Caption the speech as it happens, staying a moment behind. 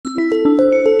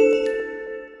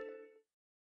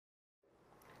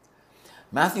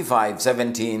Matthew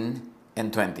 5:17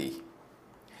 and 20.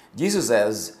 Jesus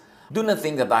says, "Do not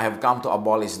think that I have come to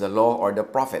abolish the law or the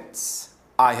prophets.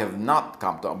 I have not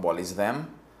come to abolish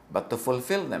them, but to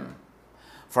fulfill them.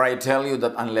 For I tell you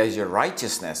that unless your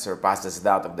righteousness surpasses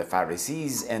that of the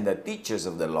Pharisees and the teachers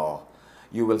of the law,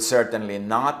 you will certainly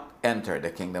not enter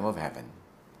the kingdom of heaven."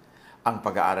 Ang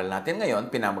pag-aaral natin ngayon,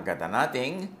 pinamagatan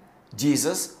nating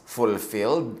Jesus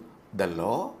fulfilled the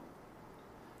law?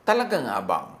 Talaga nga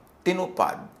bang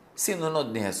tinupad,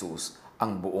 sinunod ni Jesus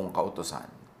ang buong kautusan?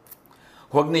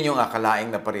 Huwag ninyong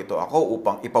akalaing naparito ako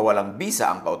upang ipawalang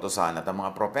bisa ang kautusan at ang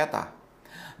mga propeta.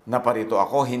 Naparito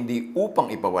ako hindi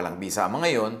upang ipawalang bisa ang mga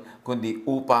iyon, kundi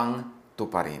upang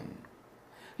tuparin.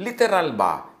 Literal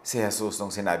ba si Jesus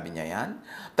nung sinabi niya yan?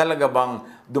 Talaga bang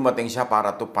dumating siya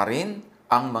para tuparin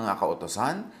ang mga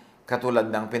kautusan?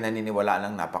 Katulad ng pinaniniwalaan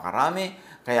ng napakarami,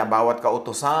 kaya bawat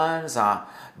kautusan sa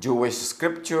Jewish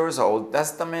scripture, sa Old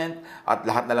Testament, at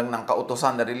lahat na lang ng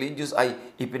kautusan na religious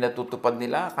ay ipinatutupad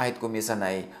nila kahit kumisan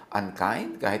ay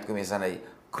unkind, kahit kumisan ay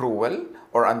cruel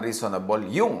or unreasonable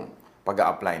yung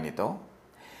pag-a-apply nito.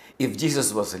 If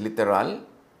Jesus was literal,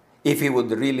 if He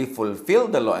would really fulfill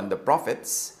the law and the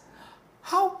prophets,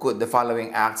 how could the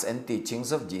following acts and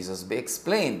teachings of Jesus be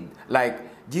explained? Like,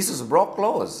 Jesus broke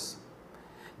laws.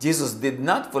 Jesus did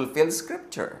not fulfill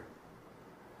Scripture.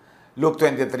 Luke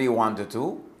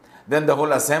 23:1-2, "Then the whole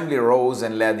assembly rose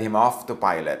and led Him off to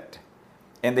Pilate.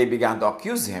 And they began to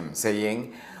accuse Him,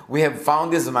 saying, 'We have found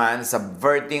this man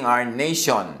subverting our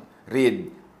nation.'"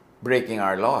 Read, "breaking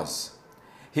our laws.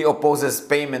 He opposes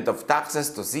payment of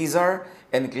taxes to Caesar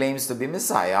and claims to be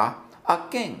Messiah, a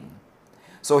king."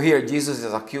 So here, Jesus is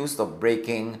accused of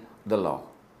breaking the law.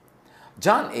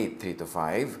 John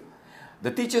 8:3-5,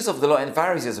 "The teachers of the law and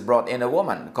Pharisees brought in a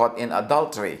woman caught in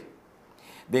adultery.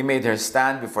 They made her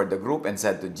stand before the group and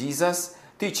said to Jesus,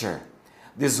 'Teacher,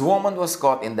 this woman was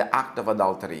caught in the act of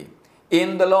adultery.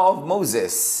 In the law of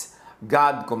Moses,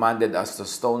 God commanded us to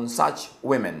stone such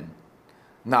women.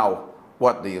 Now,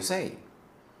 what do you say?'"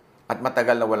 At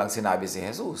matagal na walang sinabi si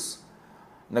Jesus.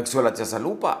 Nagsulat siya sa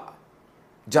lupa.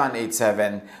 John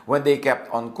 8:7, "When they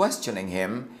kept on questioning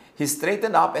Him, He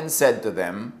straightened up and said to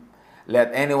them,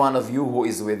 'Let any one of you who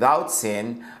is without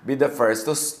sin be the first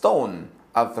to stone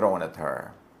a stone at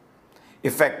her.'"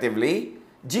 Effectively,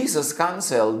 Jesus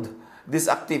canceled this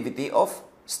activity of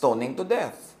stoning to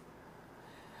death.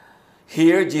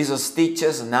 Here, Jesus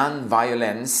teaches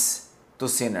non-violence to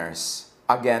sinners,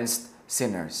 against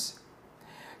sinners.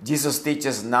 Jesus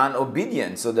teaches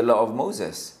non-obedience to the law of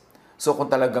Moses. So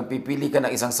kung talagang pipili ka ng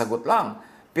isang sagot lang,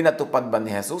 pinatupad ba ni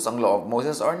Jesus ang law of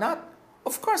Moses or not?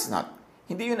 Of course not.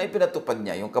 Hindi yun ay pinatupad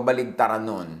niya, yung kabaligtaran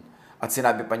nun. At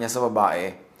sinabi pa niya sa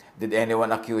babae, "Did anyone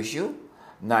accuse you?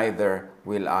 Neither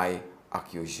will I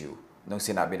accuse you." Nung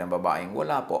sinabi ng babaeng,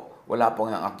 wala pong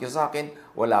nang-accuse sa akin,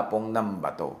 wala pong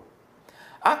nambato.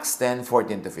 Acts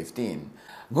 10:14-15,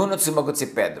 "Ngunit sumagot si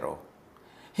Pedro,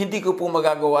 'Hindi ko po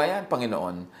magagawa yan,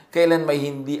 Panginoon. Kailan may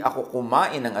hindi ako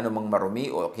kumain ng anumang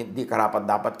marumi o hindi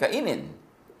karapat-dapat kainin?'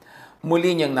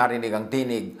 Muli niyang narinig ang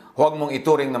tinig, 'Huwag mong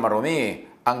ituring na marumi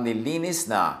ang nilinis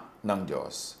na ng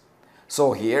Diyos.'"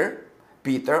 So here,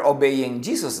 Peter, obeying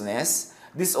Jesus-ness,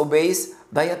 disobeys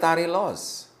dietary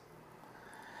laws.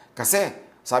 Kasi,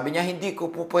 sabi niya, hindi ko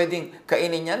po pwedeng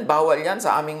kainin yan, bawal yan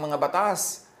sa aming mga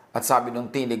batas. At sabi ng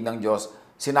tinig ng Diyos,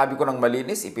 "Sinabi ko ng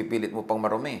malinis, ipipilit mo pang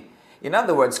marumi." In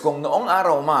other words, kung noong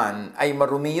araw man ay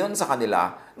marumi yun sa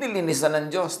kanila, nilinis na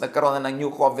ng Diyos. Nagkaroon na ng new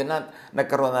covenant,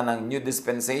 nagkaroon na ng new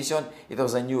dispensation. It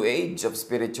was a new age of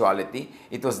spirituality.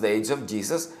 It was the age of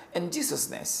Jesus and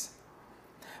Jesusness.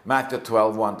 Matthew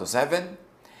 12:1-7,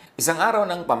 "Isang araw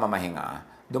ng pamamahinga,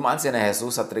 dumaan si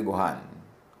Jesus sa triguhan.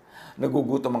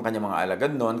 Nagugutom ang kanyang mga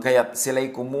alagad noon, kaya't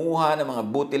sila'y kumuha ng mga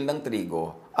butil ng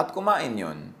trigo at kumain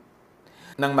yun.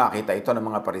 Nang makita ito ng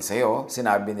mga Pariseo,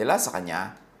 sinabi nila sa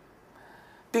kanya,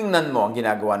 'Tingnan mo ang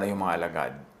ginagawa ng iyong mga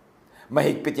alagad.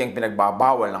 Mahigpit yung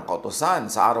pinagbabawal ng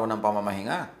kautusan sa araw ng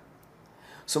pamamahinga.'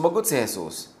 Sumagot si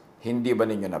Jesus, 'Hindi ba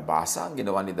ninyo nabasa ang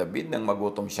ginawa ni David nang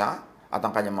magutom siya at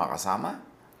ang kanyang mga kasama?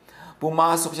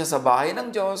 Pumasok siya sa bahay ng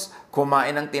Diyos,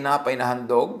 kumain ng tinapay na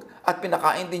handog, at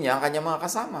pinakain din niya ang kanyang mga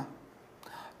kasama.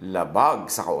 Labag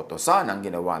sa kautusan ang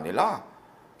ginawa nila,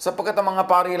 sapagkat ang mga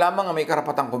pari lamang ang may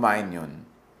karapatang kumain yun.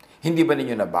 Hindi ba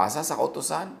ninyo nabasa sa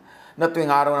kautusan na tuwing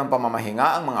araw ng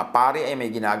pamamahinga ang mga pari ay may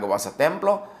ginagawa sa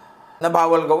templo na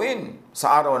bawal gawin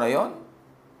sa araw na yon?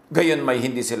 Gayon may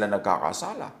hindi sila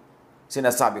nagkakasala.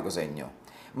 Sinasabi ko sa inyo,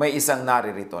 may isang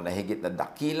naririto na higit na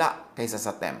dakila kaysa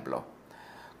sa templo.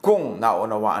 Kung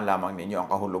naunawaan lamang ninyo ang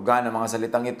kahulugan ng mga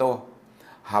salitang ito,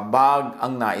 habag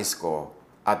ang nais ko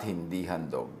at hindi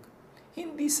handog.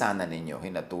 Hindi sana ninyo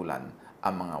hinatulan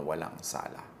ang mga walang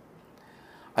sala.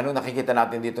 Anong nakikita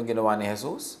natin dito ginawa ni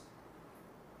Jesus?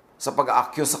 Sa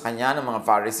pag-accuse sa kanya ng mga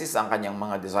Pharisees, ang kanyang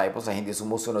mga disciples ay hindi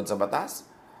sumusunod sa batas,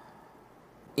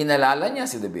 inalala niya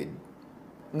si David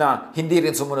na hindi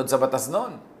rin sumunod sa batas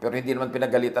noon, pero hindi naman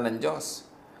pinagalitan ng Diyos.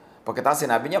 Pagkatapos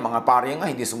sinabi niya, mga pari nga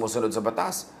hindi sumusunod sa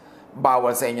batas.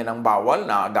 Bawal sa inyo ng bawal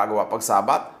na gagawa pag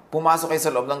Sabat. Pumasok kayo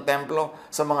sa loob ng templo,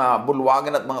 sa mga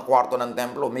bulwagan at mga kwarto ng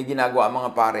templo. May ginagawa ang mga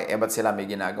pare, ba't sila may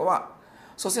ginagawa?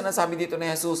 So sinasabi dito ni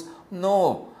Jesus,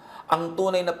 no, ang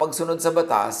tunay na pagsunod sa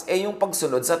batas ay yung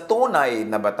pagsunod sa tunay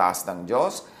na batas ng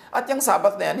Diyos. At yung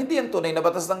Sabat na yan, hindi yan tunay na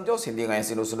batas ng Diyos. Hindi nga yan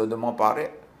sinusunod ng mga pare.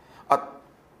 At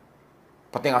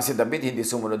pati nga si David, hindi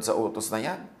sumunod sa utos na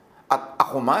yan. At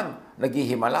ako man,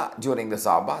 naghihimala during the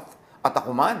Sabbath. At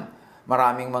ako man,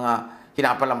 maraming mga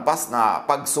hinapalampas na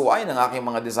pagsuway ng aking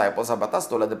mga disciples sa batas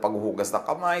tulad ng paghuhugas ng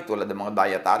kamay, tulad ng mga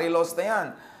dietary laws na yan.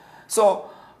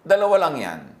 So, dalawa lang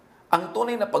yan. Ang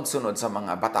tunay na pagsunod sa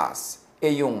mga batas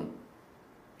ay yung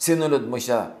sinunod mo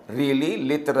siya really,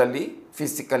 literally,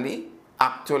 physically,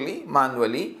 actually,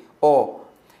 manually, o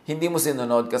hindi mo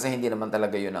sinunod kasi hindi naman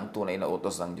talaga yun ang tunay na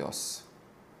utos ng Diyos.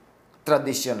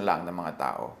 Tradisyon lang ng mga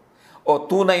tao. O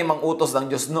tunay mang utos ng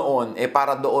Diyos noon,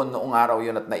 para doon noong araw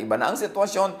yun at naiba na ang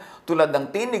sitwasyon tulad ng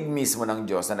tinig mismo ng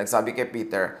Diyos na nagsabi kay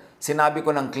Peter, sinabi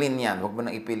ko ng clean yan, huwag mo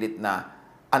nang ipilit na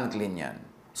unclean yan.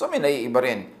 So may naiiba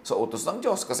rin sa utos ng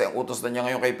Diyos kasi ang utos na niya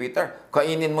ngayon kay Peter,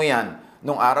 kainin mo yan.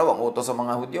 Nung araw, ang utos sa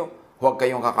mga Hudyo, huwag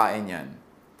kayong kakain yan.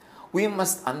 We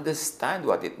must understand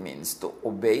what it means to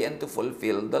obey and to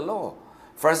fulfill the law.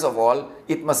 First of all,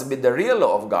 it must be the real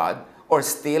law of God or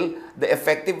still the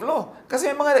effective law. Kasi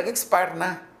may mga nag-expire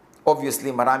na.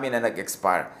 Obviously, marami na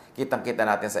nag-expire. Kitang-kita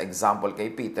natin sa example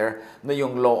kay Peter na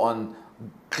yung law on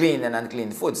clean and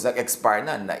unclean foods, nag-expire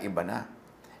na iba na.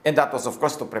 And that was, of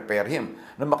course, to prepare him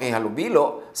na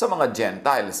makihalubilo sa mga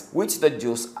Gentiles, which the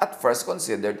Jews at first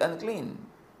considered unclean.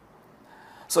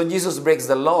 So Jesus breaks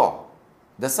the law,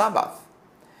 the Sabbath.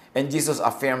 And Jesus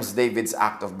affirms David's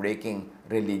act of breaking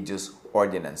religious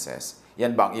ordinances.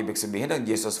 Yan ba ang ibig sabihin ng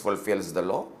Jesus fulfills the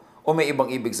law? O may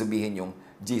ibang ibig sabihin yung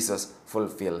Jesus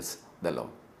fulfills the law?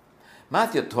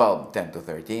 Matthew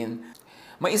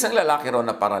 12:10-13, may isang lalaki raw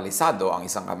na paralisado ang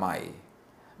isang kamay.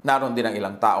 Naroon din ang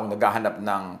ilang taong naghahanap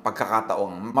ng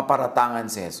pagkakataong maparatangan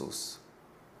si Jesus.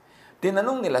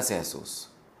 Tinanong nila si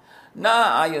Jesus,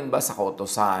 naaayon ba sa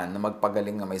kautusan na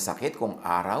magpagaling na may sakit kung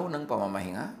araw ng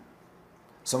pamamahinga?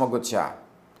 Sumagot siya,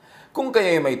 kung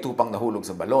kayo'y may tupang nahulog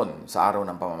sa balon sa araw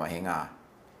ng pamamahinga,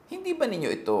 hindi ba ninyo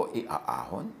ito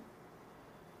iaahon?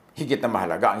 Higit na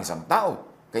mahalaga ang isang tao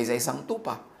kaysa isang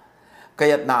tupa.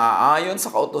 Kaya't naaayon sa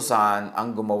kautusan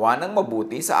ang gumawa ng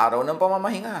mabuti sa araw ng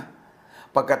pamamahinga.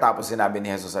 Pagkatapos sinabi ni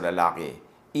Jesus sa lalaki,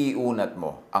 iunat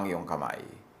mo ang iyong kamay.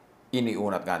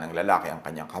 Iniunat nga ng lalaki ang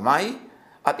kanyang kamay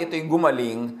at ito'y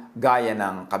gumaling gaya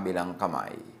ng kabilang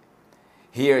kamay.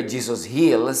 Here, Jesus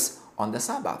heals on the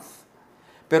Sabbath.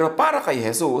 Pero para kay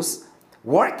Jesus,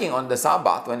 working on the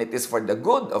Sabbath when it is for the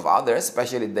good of others,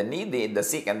 especially the needy, the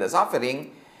sick, and the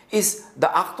suffering, is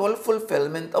the actual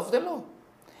fulfillment of the law.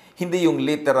 Hindi yung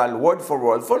literal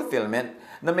word-for-word fulfillment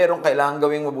na merong kailangan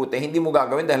gawing mabuti, hindi mo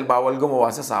gagawin dahil bawal gumawa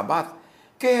sa Sabbath.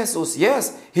 Kay Jesus,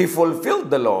 yes, He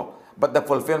fulfilled the law, but the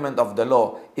fulfillment of the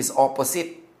law is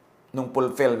opposite nung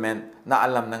fulfillment na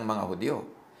alam ng mga Hudyo.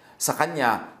 Sa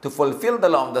Kanya, to fulfill the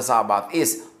law of the Sabbath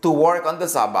is to work on the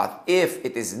Sabbath if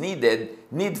it is needed,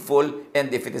 needful, and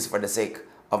if it is for the sake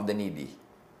of the needy.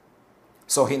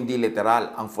 So, hindi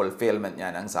literal ang fulfillment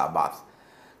niya ng Sabbath.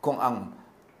 Kung ang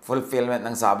fulfillment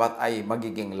ng Sabbath ay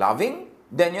magiging loving,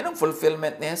 then yun ang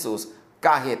fulfillment ni Jesus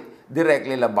kahit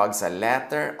directly labag sa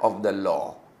letter of the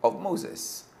law of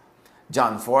Moses.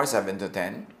 John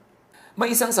 4:7-10,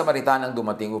 may isang Samaritanang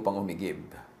dumating upang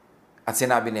umigib. At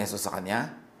sinabi ni Jesus sa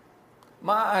kanya,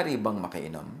 maaari bang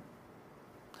makainom?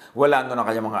 Wala nun ang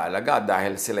kanyang mga alagad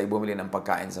dahil sila'y bumili ng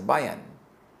pagkain sa bayan.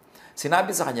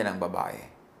 Sinabi sa kanya ng babae,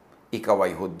 ikaw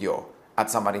ay Hudyo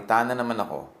at Samaritana naman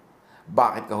ako.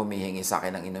 Bakit ka humihingi sa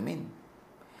akin ng inumin?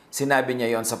 Sinabi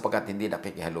niya yon sapagkat hindi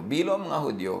nakikihalubilo ang mga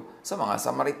Hudyo sa mga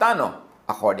Samaritano,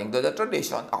 according to the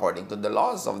tradition, according to the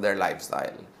laws of their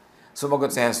lifestyle.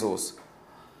 Sumagot si Jesus,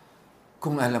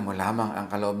 kung alam mo lamang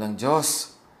ang kaloob ng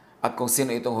Diyos at kung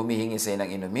sino itong humihingi sa ng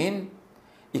inumin,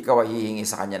 ikaw ay hihingi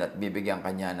sa kanya at bibigyan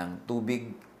kanya ng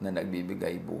tubig na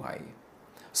nagbibigay buhay.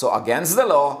 So against the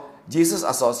law, Jesus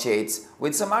associates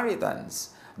with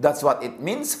Samaritans. That's what it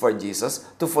means for Jesus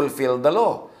to fulfill the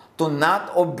law. To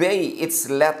not obey its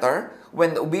letter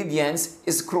when the obedience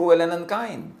is cruel and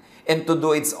unkind. And to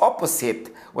do its opposite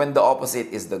when the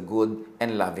opposite is the good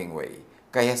and loving way.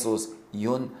 Kay Jesus,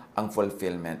 yun ang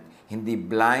fulfillment. Hindi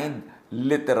blind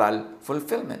literal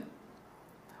fulfillment.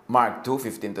 Mark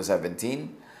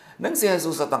 2:15-17, nang si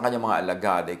Jesus at ang kanyang mga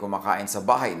alagad ay kumakain sa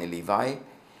bahay ni Levi,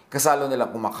 kasalo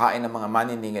nilang kumakain ng mga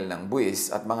maniningil ng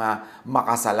buwis at mga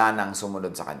makasalanang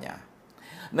sumunod sa kanya.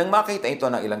 Nang makita ito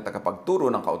ng ilang tagapagturo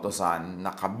ng kautusan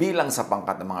na kabilang sa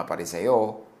pangkat ng mga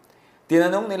Pariseo,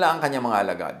 tinanong nila ang kanyang mga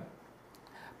alagad,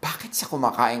 bakit siya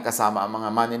kumakain kasama ang mga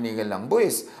maniningil ng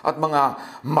buwis at mga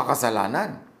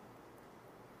makasalanan?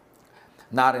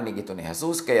 Narinig ito ni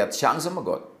Jesus, kaya't siya ang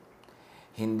sumagot,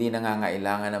 hindi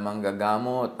nangangailangan ng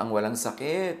manggagamot ang walang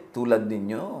sakit tulad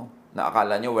ninyo na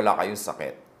akala nyo wala kayong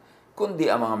sakit,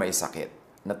 kundi ang mga may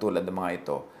sakit na tulad ng mga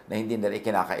ito na hindi nila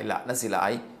ikinakaila na sila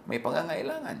ay may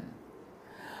pangangailangan.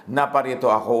 Naparito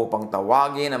ako upang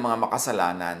tawagin ang mga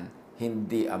makasalanan,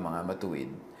 hindi ang mga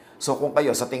matuwid. So kung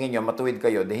kayo, sa tingin nyo, matuwid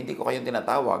kayo, hindi ko kayo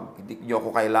tinatawag, hindi nyo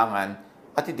ako kailangan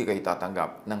at hindi kayo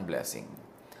tatanggap ng blessing.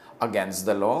 Against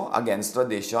the law, against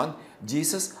tradition,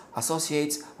 Jesus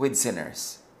associates with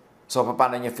sinners. So,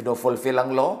 paano niya fulfill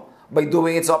ang law? By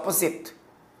doing its opposite.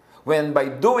 When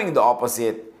by doing the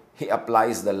opposite, He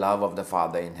applies the love of the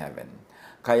Father in heaven.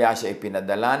 Kaya siya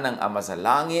ipinadala ng Ama sa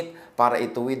langit para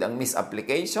ituwid ang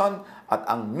misapplication at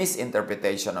ang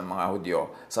misinterpretation ng mga Hudyo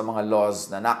sa mga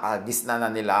laws na nakagisna na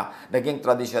nila, naging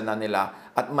tradisyon na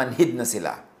nila at manhid na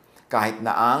sila. Kahit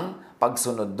na ang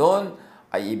pagsunod doon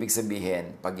ay ibig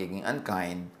sabihin pagiging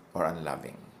unkind or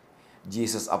unloving.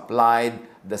 Jesus applied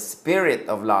the spirit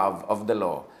of love of the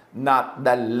law, not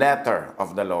the letter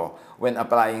of the law. When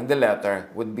applying the letter,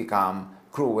 would become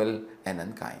cruel and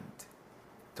unkind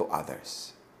to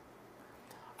others.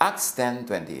 Acts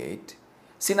 10:28,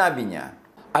 sinabi niya,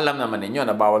 alam naman ninyo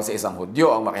na bawal sa isang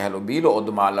Hudyo ang makihalubilo o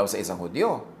dumalaw sa isang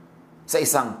Hudyo, sa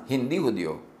isang hindi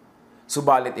Hudyo.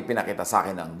 Subalit ipinakita sa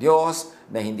akin ng Diyos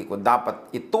na hindi ko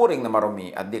dapat ituring na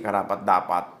marumi at di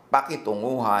karapat-dapat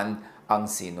pakitunguhan ang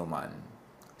sinuman.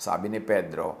 Sabi ni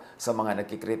Pedro sa mga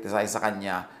nagkikriticize sa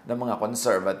kanya ng mga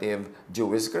conservative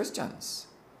Jewish Christians.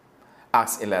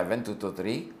 Acts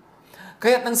 11:2-3,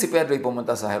 kaya't nang si Pedro ay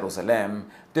pumunta sa Jerusalem,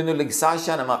 tinuligsa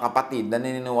siya ng mga kapatid na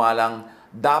naniniwalang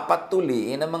dapat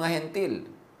tuliin ang mga hentil.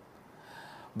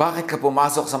 Bakit ka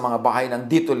pumasok sa mga bahay ng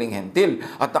dituling hentil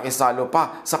at nakisalo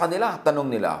pa sa kanila?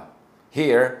 Tanong nila.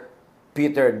 Here,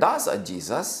 Peter does at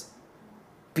Jesus.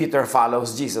 Peter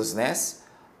follows Jesus'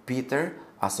 Peter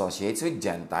associates with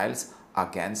Gentiles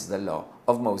against the law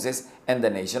of Moses and the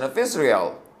nation of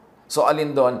Israel. So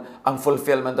alin doon ang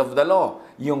fulfillment of the law?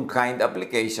 Yung kind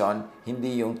application,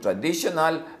 hindi yung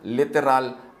traditional,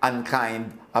 literal,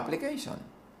 unkind application.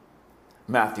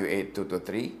 Matthew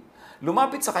 8:2-3,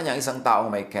 lumapit sa kanya isang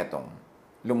taong may ketong.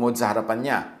 Lumod sa harapan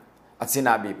niya at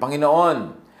sinabi,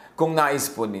 Panginoon, kung nais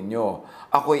po ninyo,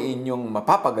 ako'y inyong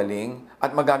mapapagaling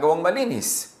at magagawang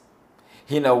malinis.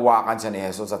 Hinawakan siya ni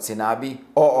Jesus at sinabi,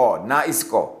 oo, nais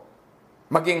ko.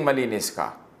 Maging malinis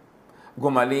ka.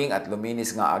 Gumaling at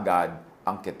luminis nga agad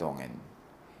ang ketongin.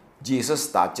 Jesus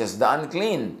touches the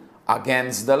unclean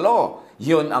against the law.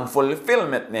 Yun ang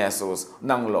fulfillment ni Jesus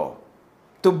ng law.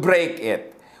 To break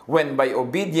it. When by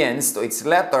obedience to its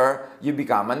letter, you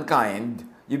become unkind,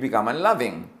 you become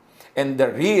unloving. And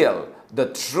the real,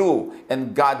 the true,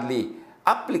 and godly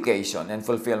application and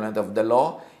fulfillment of the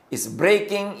law is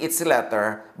breaking its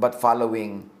letter but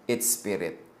following its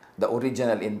spirit. The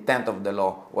original intent of the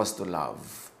law was to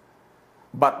love.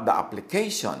 But the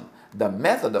application, the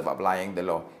method of applying the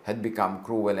law had become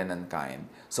cruel and unkind.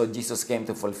 So Jesus came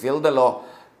to fulfill the law.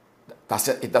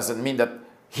 It doesn't mean that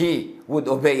He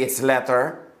would obey its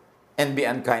letter and be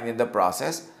unkind in the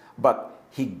process, but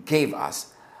He gave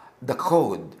us the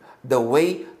code, the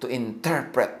way to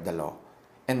interpret the law.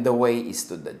 And the way is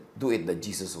to do it the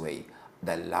Jesus way,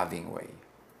 the loving way.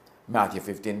 Matthew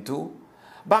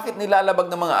 15:2, bakit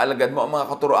nilalabag ng mga alagad mo ang mga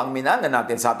katuroang minana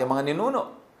natin sa ating mga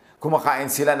ninuno? Kumakain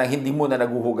sila nang hindi muna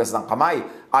naguhugas ng kamay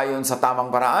ayon sa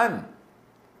tamang paraan.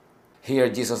 Here,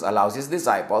 Jesus allows His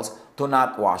disciples to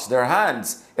not wash their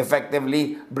hands,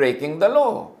 effectively breaking the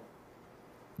law.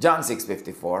 John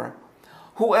 6:54,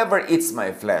 whoever eats my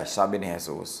flesh, sabi ni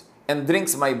Jesus, and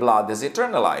drinks my blood has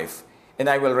eternal life, and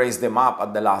I will raise them up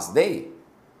at the last day.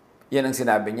 Yan ang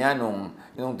sinabi niya nung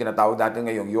tinatawag natin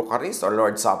ngayong Eucharist or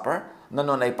Lord's Supper, na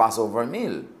noon ay Passover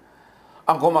meal.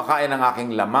 Ang kumakain ng aking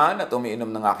laman at umiinom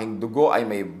ng aking dugo ay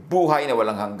may buhay na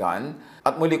walang hanggan,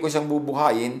 at muli ko siyang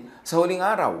bubuhayin sa huling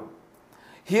araw.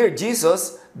 Here,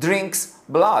 Jesus drinks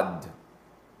blood.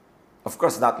 Of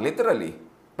course, not literally,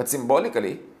 but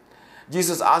symbolically.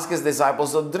 Jesus asked His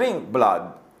disciples to drink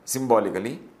blood,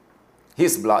 symbolically,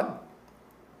 His blood.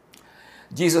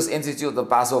 Jesus instituted the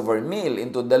Passover meal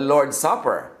into the Lord's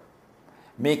Supper,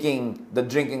 making the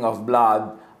drinking of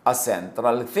blood a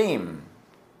central theme.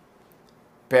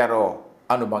 Pero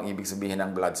ano bang ibig sabihin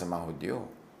ng blood sa mga Hudyo?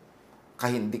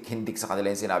 Kahindik-hindik sa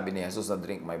kanila yung sinabi ni Jesus na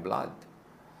drink my blood.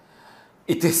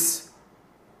 It is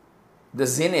the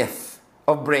zenith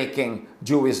of breaking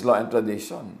Jewish law and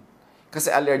tradition. Kasi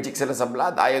allergic sila sa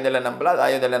blood. Ayaw nila ng blood,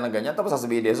 ayaw nila ng ganyan. Tapos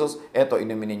sasabihin ni Jesus, eto,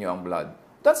 inumin ninyo ang blood.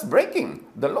 That's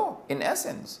breaking the law in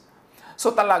essence.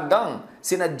 So talagang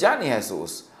sinadya ni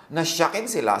Jesus na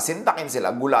syakin sila, sintakin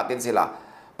sila, gulatin sila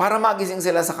para magising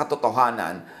sila sa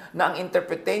katotohanan na ang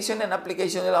interpretation and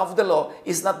application nila of the law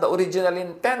is not the original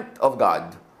intent of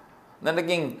God. Na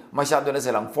naging masyado na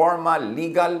silang formal,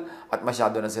 legal, at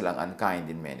masyado na silang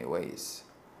unkind in many ways.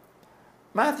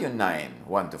 Matthew 9,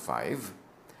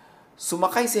 1-5,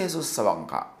 sumakay si Jesus sa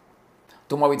bangka,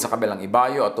 tumawid sa kabilang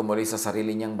ibayo at tumuloy sa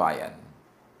sarili niyang bayan.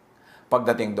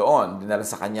 Pagdating doon, dinala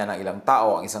sa kanya ng ilang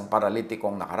tao ang isang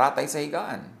paralitikong nakaratay sa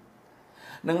higaan.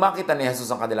 Nang makita ni Jesus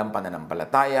ang kanilang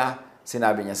pananampalataya,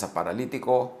 sinabi niya sa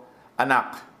paralitiko,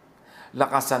 "Anak,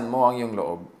 lakasan mo ang iyong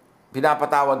loob.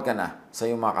 Pinapatawad ka na sa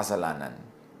iyong mga kasalanan."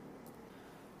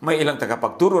 May ilang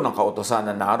tagapagturo ng kautusan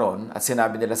na naroon at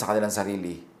sinabi nila sa kanilang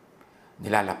sarili,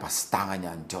 "Nilalapastangan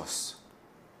niya ang Diyos."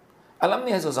 Alam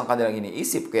ni Jesus ang kanilang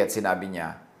iniisip, kaya't sinabi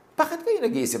niya, "Bakit kayo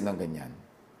nag-iisip ng ganyan?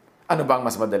 Ano bang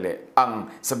mas madali? Ang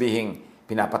sabihing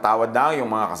pinapatawad na yung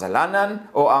mga kasalanan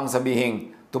o ang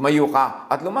sabihing tumayo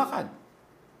ka at lumakad?"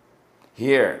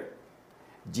 Here,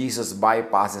 Jesus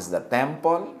bypasses the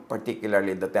temple,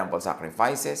 particularly the temple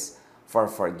sacrifices,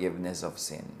 for forgiveness of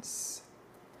sins.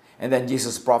 And then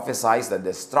Jesus prophesies the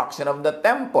destruction of the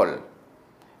temple,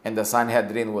 and the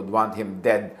Sanhedrin would want him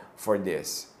dead for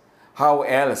this. How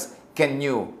else can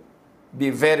you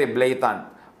be very blatant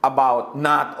about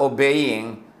not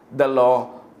obeying the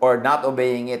law or not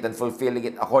obeying it and fulfilling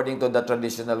it according to the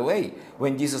traditional way?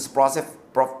 When Jesus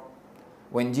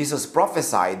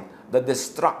prophesied the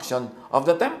destruction of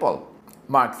the temple.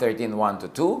 Mark 13,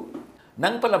 1-2,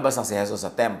 nang palabas na si Jesus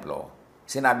sa templo,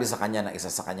 sinabi sa kanya ng isa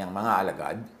sa kanyang mga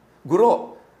alagad,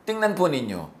 "Guro, tingnan po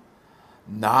ninyo,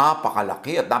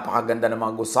 napakalaki at napakaganda ng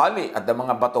mga gusali at ng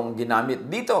mga batong ginamit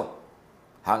dito."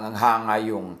 Hangang-hanga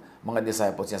yung mga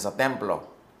disciples niya sa templo.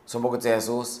 Sumagot si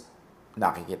Jesus,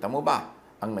 "Nakikita mo ba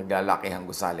ang naglalakihang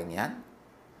gusaling yan?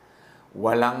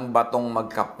 Walang batong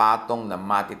magkapatong na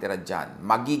matitira dyan.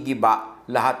 Magigiba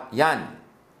lahat yan."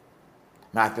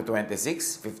 Matthew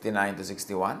 26,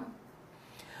 59-61.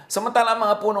 Samantala ang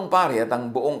mga punong pari at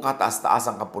ang buong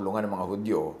kataas-taasang kapulungan ng mga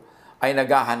Hudyo ay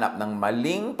naghahanap ng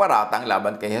maling paratang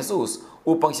laban kay Jesus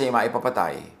upang siya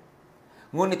maipapatay.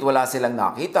 Ngunit wala silang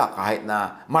nakita kahit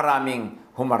na maraming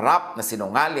humarap na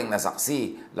sinungaling na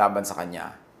saksi laban sa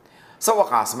kanya. Sa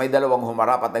wakas, may dalawang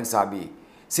humarap at nagsabi,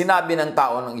 "Sinabi ng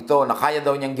tao ng ito na kaya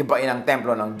daw niyang gibain ang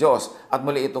templo ng Diyos at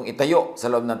muli itong itayo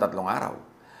sa loob ng 3 araw."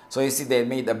 So you see, they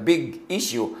made a big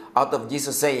issue out of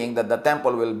Jesus saying that the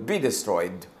temple will be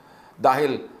destroyed.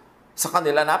 Dahil sa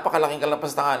kanila, napakalaking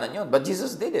kalapastanganan yun. But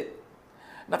Jesus did it.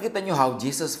 Nakita niyo how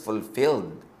Jesus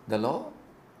fulfilled the law?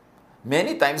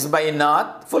 Many times by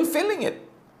not fulfilling it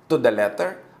to the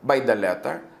letter, by the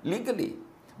letter, legally,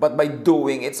 but by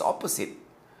doing its opposite.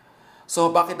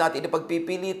 So bakit natin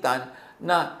ipagpipilitan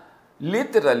na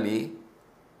literally,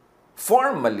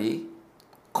 formally,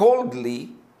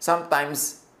 coldly,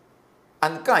 sometimes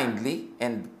unkindly,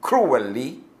 and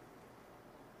cruelly,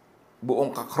 buong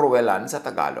kakruelan sa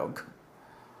Tagalog,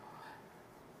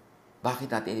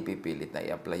 bakit natin ipipilit na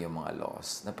i-apply yung mga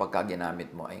laws na pagka ginamit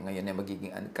mo ay ngayon ay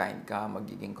magiging unkind ka,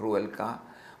 magiging cruel ka,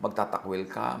 magtatakwil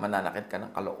ka, mananakit ka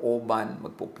ng kalooban,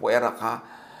 magpupuwera ka?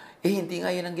 Hindi nga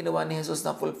yun ang ginawa ni Jesus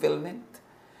na fulfillment.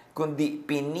 Kundi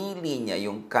pinili niya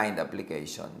yung kind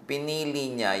application. Pinili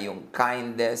niya yung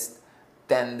kindest,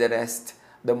 tenderest,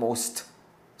 the most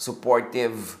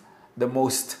supportive, the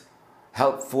most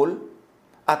helpful.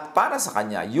 At para sa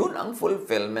kanya, yun ang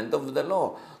fulfillment of the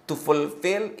law. To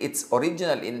fulfill its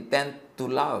original intent to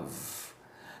love.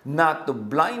 Not to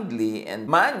blindly and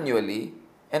manually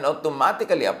and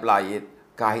automatically apply it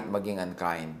kahit maging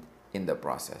unkind in the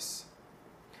process.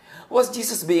 Was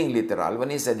Jesus being literal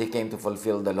when he said he came to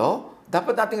fulfill the law?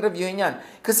 Dapat nating reviewin yan.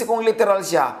 Kasi kung literal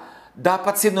siya,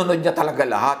 dapat sinunod niya talaga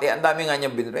lahat. Ang dami nga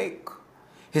niyang binrake.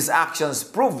 His actions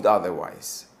proved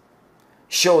otherwise.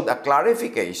 Showed a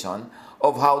clarification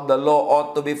of how the law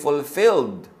ought to be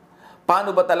fulfilled.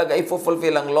 Paano ba talaga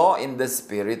i-fulfill ang law? In the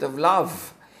spirit of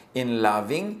love. In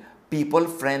loving,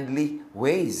 people-friendly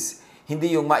ways.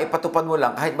 Hindi yung maipatupad mo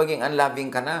lang kahit maging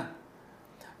unloving ka na.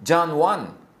 John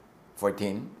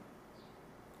 1:14,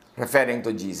 referring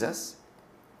to Jesus,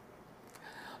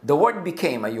 "The Word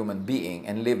became a human being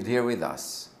and lived here with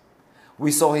us.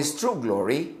 We saw His true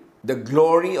glory, the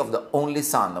glory of the only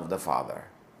Son of the Father,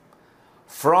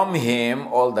 From Him,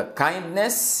 all the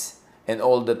kindness and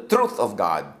all the truth of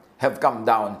God have come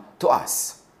down to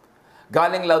us.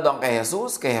 Galing laudang kay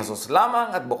Jesus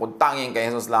lamang at bukod tanging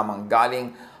kay Jesus lamang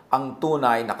galing ang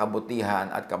tunay na kabutihan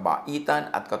at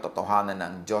kabaitan at katotohanan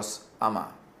ng Diyos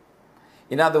Ama.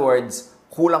 In other words,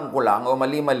 kulang-kulang o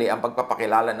mali-mali ang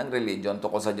pagpapakilala ng religion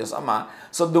tungkol sa Diyos Ama.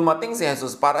 So dumating si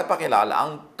Jesus para ipakilala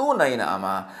ang tunay na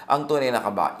Ama, ang tunay na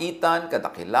kabaitan,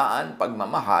 kadakilaan,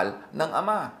 pagmamahal ng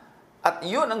Ama. At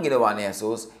yun ang ginawa ni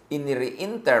Jesus,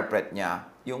 inire-interpret niya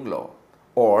yung law.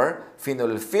 Or,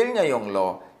 finulfill niya yung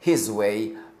law, His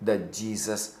way, the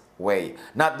Jesus way.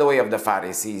 Not the way of the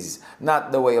Pharisees, not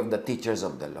the way of the teachers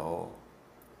of the law.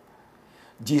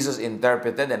 Jesus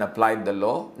interpreted and applied the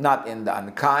law, not in the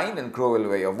unkind and cruel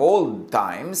way of old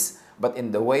times, but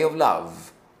in the way of love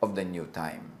of the new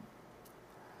time.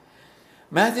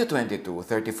 Matthew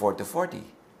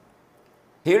 22:34-40.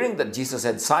 Hearing that Jesus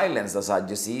had silenced the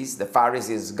Sadducees, the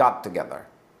Pharisees got together.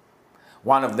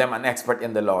 One of them, an expert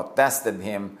in the law, tested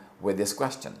him with this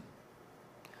question.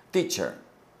 Teacher,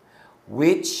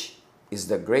 which is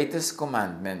the greatest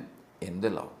commandment in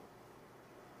the law?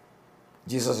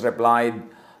 Jesus replied,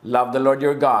 love the Lord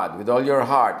your God with all your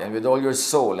heart and with all your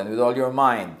soul and with all your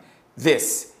mind.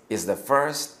 This is the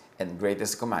first and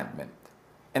greatest commandment.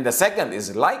 And the second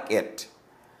is like it.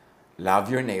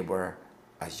 Love your neighbor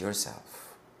as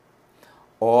yourself.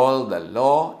 All the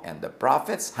law and the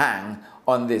prophets hang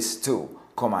on these two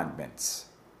commandments.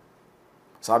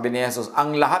 Sabi ni Jesus,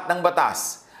 ang lahat ng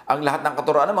batas, ang lahat ng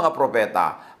katuruan ng mga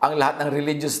propeta, ang lahat ng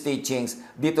religious teachings,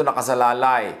 dito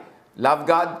nakasalalay. Love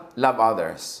God, love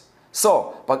others.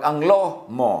 So, pag ang law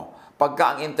mo,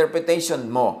 pagka ang interpretation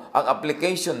mo, ang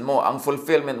application mo, ang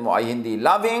fulfillment mo ay hindi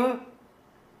loving,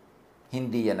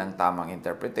 hindi yan ang tamang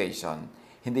interpretation,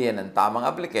 hindi yan ang tamang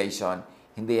application,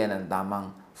 hindi yan ang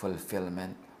tamang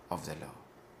fulfillment of the law.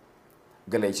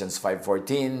 Galatians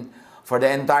 5:14, for the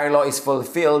entire law is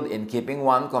fulfilled in keeping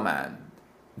one command.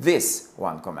 This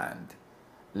one command,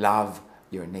 love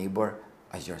your neighbor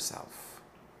as yourself.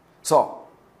 So,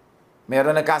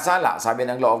 meron nagkasala, sabi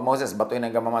ng law of Moses, batuin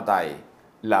hanggang mamatay.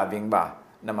 Loving ba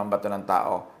na mambato ng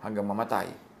tao hanggang mamatay?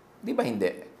 Di ba hindi?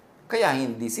 Kaya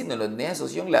hindi sinunod ni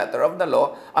Jesus yung letter of the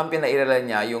law, ang pinairalan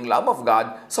niya yung love of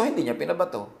God, so hindi niya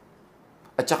pinabato.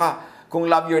 At saka, kung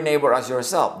love your neighbor as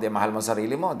yourself, di mahal mo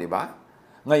sarili mo, di ba?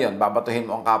 Ngayon, babatuhin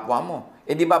mo ang kapwa mo.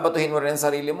 Eh di babatuhin mo rin ang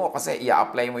sarili mo kasi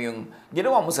i-apply mo yung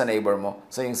ginawa mo sa neighbor mo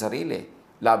sa yung sarili.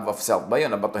 Love of self ba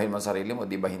yun? Nabatuhin mo ang sarili mo,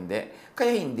 di ba hindi?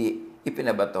 Kaya hindi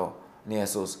ipinabato ni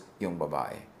Jesus yung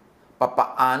babae.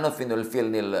 Papaano finulfill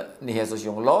ni Jesus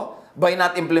yung law? By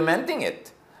not implementing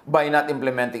it. By not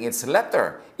implementing its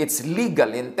letter, its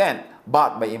legal intent,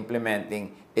 but by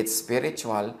implementing its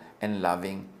spiritual and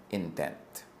loving intent.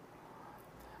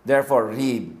 Therefore,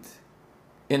 read,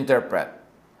 interpret,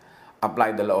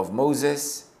 apply the law of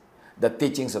Moses, the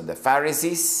teachings of the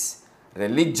Pharisees,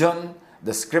 religion,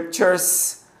 the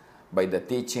scriptures, by the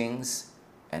teachings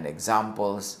and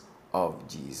examples of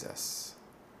Jesus.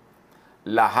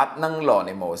 Lahat ng law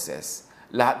ni Moses,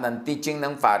 lahat ng teaching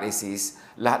ng Pharisees,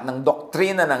 lahat ng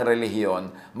doktrina ng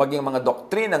relihiyon, maging mga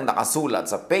doktrinang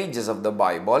nakasulat sa pages of the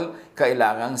Bible,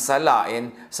 kailangang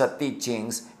salain sa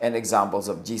teachings and examples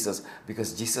of Jesus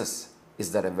because Jesus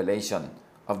is the revelation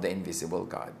of the invisible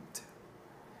God.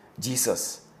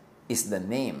 Jesus is the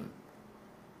name,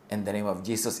 and the name of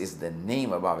Jesus is the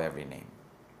name above every name.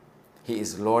 He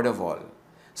is Lord of all.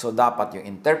 So dapat yung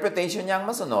interpretation niya ang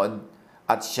masunod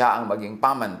at siya ang maging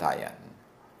pamantayan.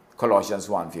 Colossians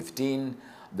 1:15,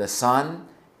 the Son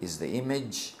is the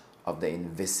image of the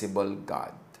invisible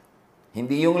God.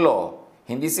 Hindi yung law,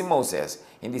 hindi si Moses,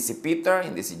 hindi si Peter,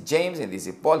 hindi si James, hindi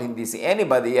si Paul, hindi si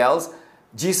anybody else.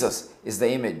 Jesus is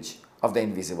the image of the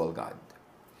invisible God.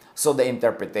 So the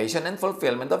interpretation and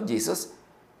fulfillment of Jesus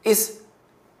is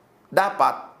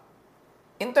dapat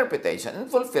interpretation and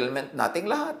fulfillment nating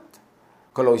lahat.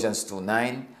 Colossians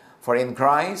 2:9, for in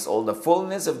Christ all the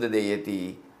fullness of the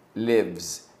deity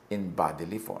lives in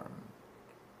bodily form.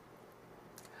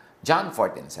 John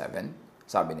 14:7,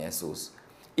 sabi ni Jesus,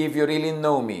 if you really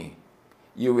know me,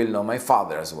 you will know my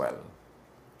Father as well.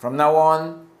 From now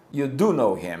on, you do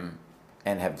know Him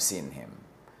and have seen Him.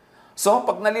 So,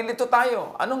 pag nalilito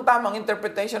tayo, anong tamang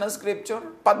interpretation ng Scripture?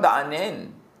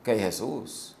 Padaanin kay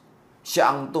Jesus.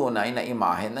 Siya ang tunay na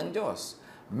imahe ng Diyos.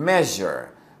 Measure,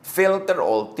 filter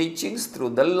all teachings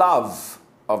through the love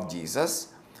of Jesus,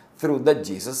 through the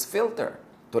Jesus filter.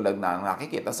 Tulad na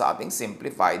nakikita sa ating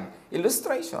simplified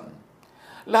illustration.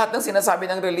 Lahat ng sinasabi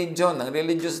ng religion, ng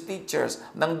religious teachers,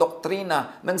 ng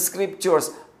doktrina, ng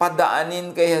scriptures,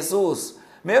 padaanin kay Jesus.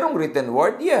 Merong written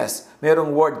word? Yes.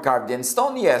 Merong word carved in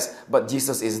stone? Yes. But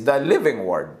Jesus is the living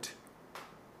word.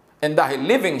 And dahil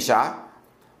living siya,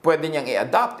 pwede niyang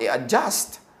i-adapt,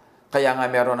 i-adjust. Kaya nga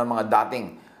meron ng mga dating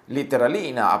literally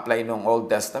ina-apply nung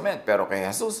Old Testament, pero kay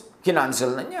Jesus,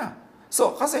 kinancel na niya.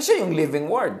 So, kasi siya yung living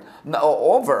word.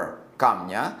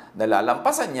 Na-overcome niya,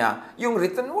 nalalampasan niya yung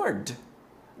written word.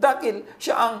 Dahil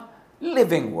siya ang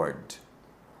living word.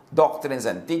 Doctrines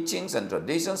and teachings and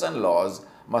traditions and laws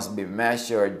must be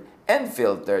measured and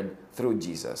filtered through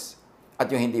Jesus. At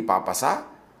yung hindi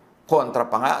papasa, kontra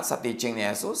pa nga sa teaching ni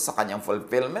Jesus, sa kanyang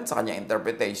fulfillment, sa kanyang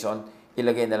interpretation,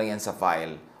 ilagay na lang yan sa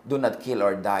file. Do not kill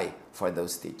or die for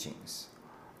those teachings.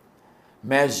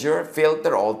 Measure,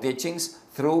 filter all teachings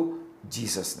through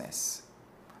Jesusness.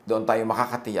 Doon tayo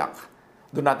makakatiyak.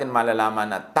 Doon natin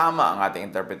malalaman na tama ang ating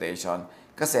interpretation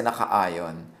kasi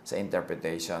nakaayon sa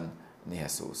interpretation ni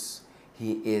Jesus.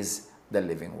 He is the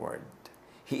living word.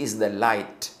 He is the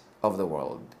light of the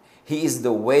world. He is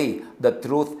the way, the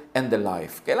truth, and the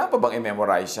life. Kailangan pa bang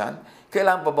i-memorize yan?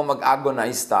 Kailangan pa bang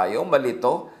mag-agonize tayo,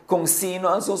 malito, kung sino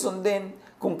ang susundin,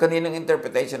 kung kaninong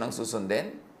interpretation ang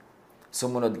susundin?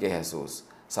 Sumunod kay Jesus.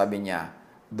 Sabi niya,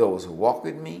 those who walk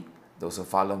with me, those who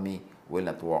follow me, will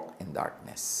not walk in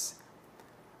darkness.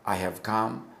 I have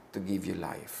come to give you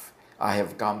life. I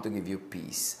have come to give you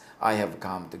peace. I have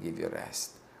come to give you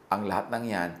rest. Ang lahat ng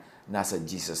yan, nasa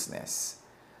Jesusness.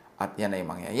 At yan ay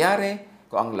mangyayari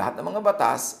kung ang lahat ng mga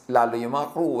batas, lalo yung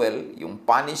mga cruel, yung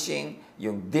punishing,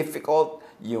 yung difficult,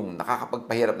 yung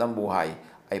nakakapagpahirap ng buhay,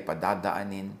 ay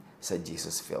padadaanin sa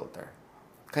Jesus filter.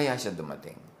 Kaya siya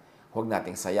dumating. Huwag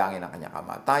nating sayangin ang kanyang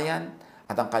kamatayan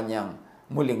at ang kanyang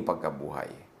muling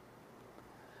pagkabuhay.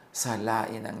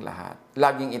 Salain ang lahat.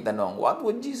 Laging itanong, what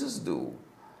would Jesus do?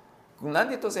 Kung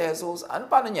nandito si Jesus,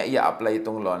 paano niya i-apply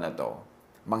itong law na to?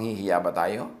 Manghihiya ba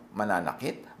tayo?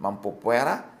 Mananakit?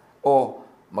 Mampupwera? O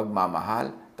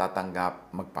magmamahal, tatanggap,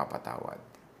 magpapatawad?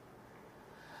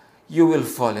 You will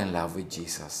fall in love with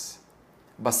Jesus.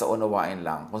 Basta unawain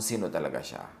lang kung sino talaga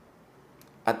siya.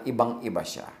 At ibang-iba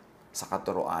siya sa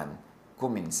katuruan,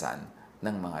 kuminsan,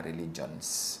 ng mga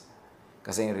religions.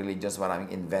 Kasi yung religions,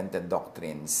 maraming invented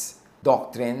doctrines.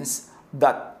 Doctrines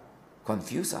that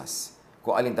confuse us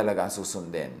kung alin talaga ang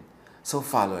susundin. So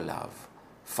follow love.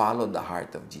 Follow the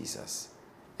heart of Jesus.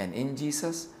 And in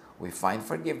Jesus, we find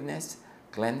forgiveness,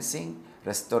 cleansing,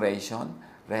 restoration,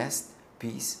 rest,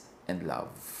 peace, and love.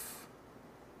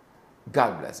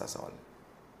 God bless us all.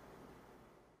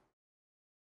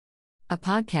 A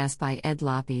podcast by Ed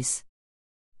Lopes.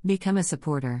 Become a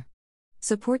supporter.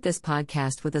 Support this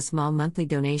podcast with a small monthly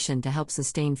donation to help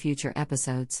sustain future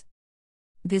episodes.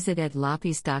 Visit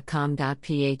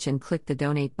edlopes.com.ph and click the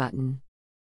donate button.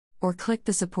 Or click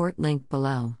the support link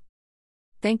below.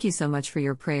 Thank you so much for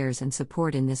your prayers and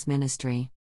support in this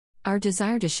ministry. Our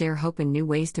desire to share hope in new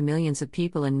ways to millions of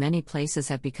people in many places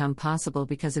have become possible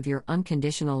because of your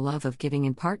unconditional love of giving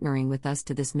and partnering with us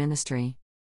to this ministry.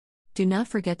 Do not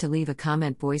forget to leave a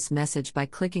comment voice message by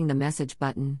clicking the message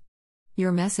button.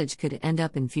 Your message could end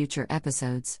up in future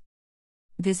episodes.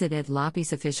 Visit Ed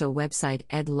Lopes' official website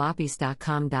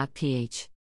edlopes.com.ph.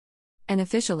 An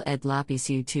official Ed Lopes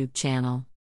YouTube channel.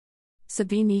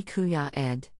 Sabini Kuya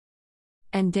Ed.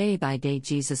 And Day by Day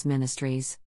Jesus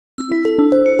Ministries.